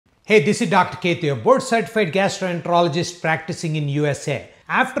Hey, this is Dr. Kethu, a board-certified gastroenterologist practicing in USA.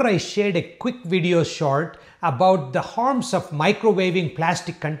 After I shared a quick video short about the harms of microwaving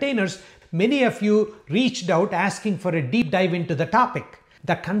plastic containers, many of you reached out asking for a deep dive into the topic.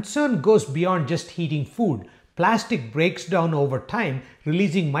 The concern goes beyond just heating food. Plastic breaks down over time,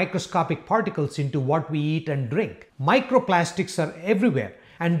 releasing microscopic particles into what we eat and drink. Microplastics are everywhere,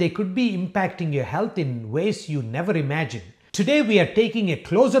 and they could be impacting your health in ways you never imagined. Today we are taking a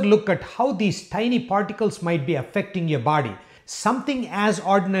closer look at how these tiny particles might be affecting your body. Something as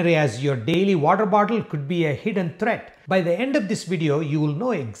ordinary as your daily water bottle could be a hidden threat. By the end of this video, you will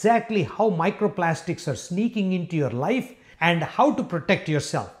know exactly how microplastics are sneaking into your life and how to protect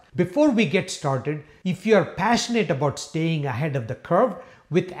yourself. Before we get started, if you are passionate about staying ahead of the curve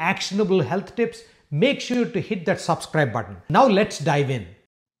with actionable health tips, make sure to hit that subscribe button. Now let's dive in.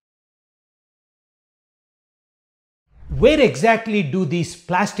 Where exactly do these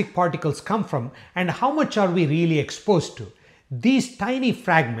plastic particles come from, and how much are we really exposed to? These tiny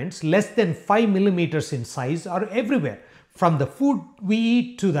fragments, less than 5 millimeters in size, are everywhere, from the food we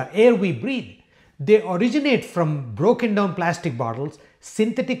eat to the air we breathe. They originate from broken down plastic bottles,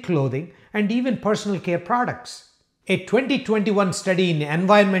 synthetic clothing, and even personal care products. A 2021 study in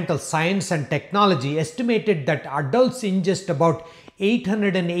Environmental Science and Technology estimated that adults ingest about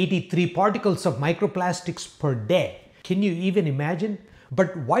 883 particles of microplastics per day. Can you even imagine?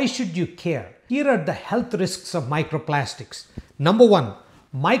 But why should you care? Here are the health risks of microplastics. Number 1,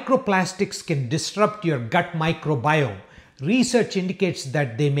 microplastics can disrupt your gut microbiome. Research indicates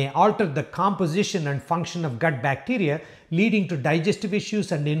that they may alter the composition and function of gut bacteria, leading to digestive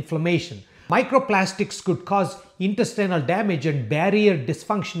issues and inflammation. Microplastics could cause intestinal damage and barrier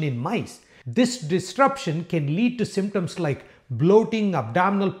dysfunction in mice. This disruption can lead to symptoms like bloating,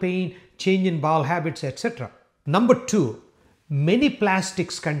 abdominal pain, change in bowel habits, etc. Number 2, many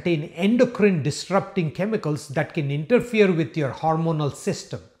plastics contain endocrine disrupting chemicals that can interfere with your hormonal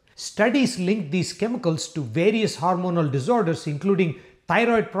system. Studies link these chemicals to various hormonal disorders, including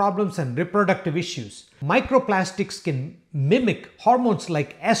thyroid problems and reproductive issues. Microplastics can mimic hormones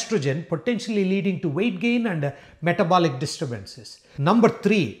like estrogen, potentially leading to weight gain and metabolic disturbances. Number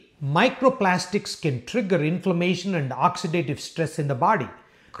 3, microplastics can trigger inflammation and oxidative stress in the body.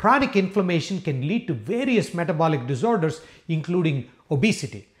 Chronic inflammation can lead to various metabolic disorders, including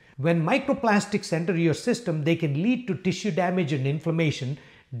obesity. When microplastics enter your system, they can lead to tissue damage and inflammation,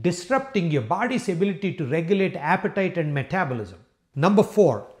 disrupting your body's ability to regulate appetite and metabolism. Number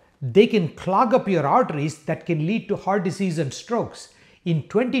 4, they can clog up your arteries that can lead to heart disease and strokes. In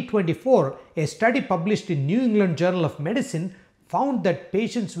 2024, a study published in New England Journal of Medicine found that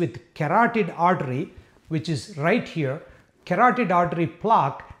patients with carotid artery, which is right here, carotid artery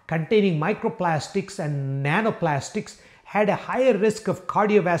plaque containing microplastics and nanoplastics had a higher risk of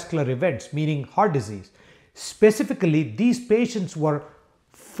cardiovascular events, meaning heart disease. Specifically, these patients were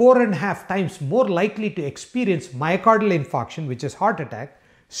 4.5 times more likely to experience myocardial infarction, which is heart attack,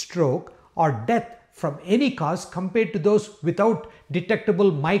 stroke, or death from any cause compared to those without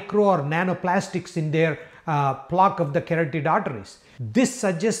detectable micro or nanoplastics in their plaque of the carotid arteries. This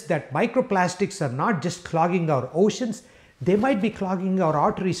suggests that microplastics are not just clogging our oceans, they might be clogging our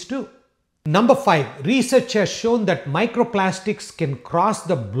arteries too. Number 5, research has shown that microplastics can cross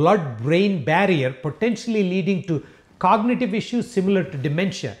the blood-brain barrier, potentially leading to cognitive issues similar to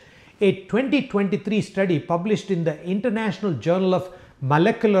dementia. A 2023 study published in the International Journal of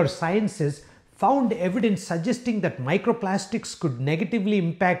Molecular Sciences found evidence suggesting that microplastics could negatively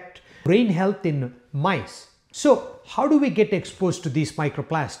impact brain health in mice. So, how do we get exposed to these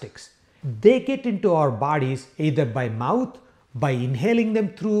microplastics? They get into our bodies either by mouth, by inhaling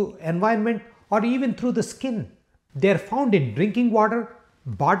them through environment, or even through the skin. They are found in drinking water,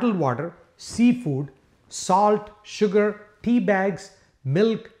 bottled water, seafood, salt, sugar, tea bags,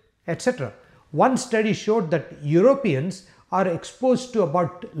 milk, etc. One study showed that Europeans are exposed to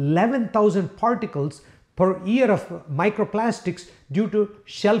about 11,000 particles per year of microplastics due to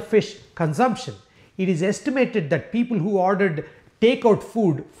shellfish consumption. It is estimated that people who ordered takeout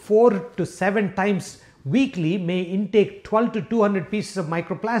food 4 to 7 times weekly may intake 12 to 200 pieces of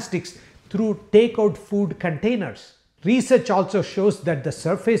microplastics through takeout food containers. Research also shows that the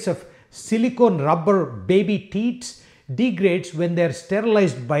surface of silicone rubber baby teats degrades when they are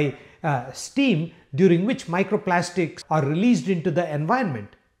sterilized by steam, during which microplastics are released into the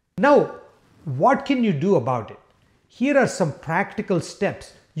environment. Now, what can you do about it? Here are some practical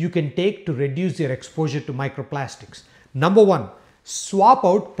steps you can take to reduce your exposure to microplastics. Number 1, swap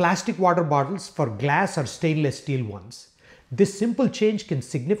out plastic water bottles for glass or stainless steel ones. This simple change can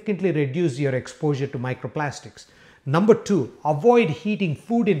significantly reduce your exposure to microplastics. Number 2, avoid heating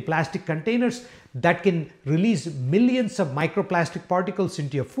food in plastic containers that can release millions of microplastic particles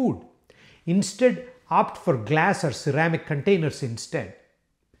into your food. Instead, opt for glass or ceramic containers instead.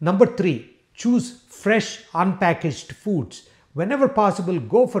 Number 3, choose fresh, unpackaged foods. Whenever possible,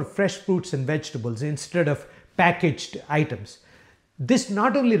 go for fresh fruits and vegetables instead of packaged items. This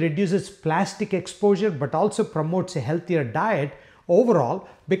not only reduces plastic exposure but also promotes a healthier diet overall,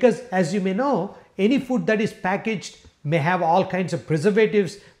 because as you may know, any food that is packaged may have all kinds of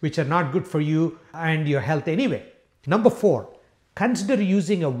preservatives which are not good for you and your health anyway. Number 4, consider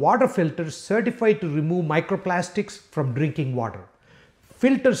using a water filter certified to remove microplastics from drinking water.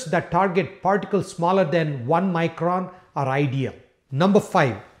 Filters that target particles smaller than 1 micron are ideal. Number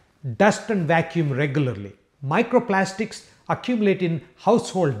 5, dust and vacuum regularly. Microplastics accumulate in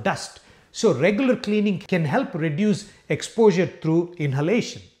household dust, so regular cleaning can help reduce exposure through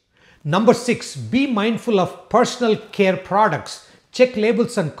inhalation. Number 6, be mindful of personal care products. Check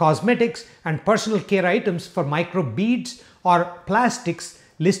labels on cosmetics and personal care items for microbeads or plastics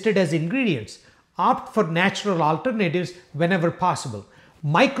listed as ingredients. Opt for natural alternatives whenever possible.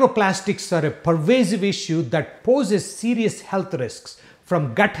 Microplastics are a pervasive issue that poses serious health risks,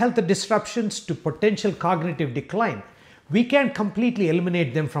 from gut health disruptions to potential cognitive decline. We can't completely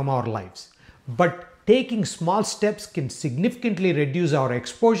eliminate them from our lives, but taking small steps can significantly reduce our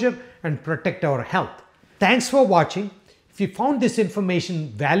exposure and protect our health. Thanks for watching. If you found this information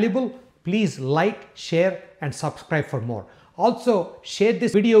valuable, please like, share, and subscribe for more. Also, share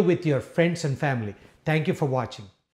this video with your friends and family. Thank you for watching.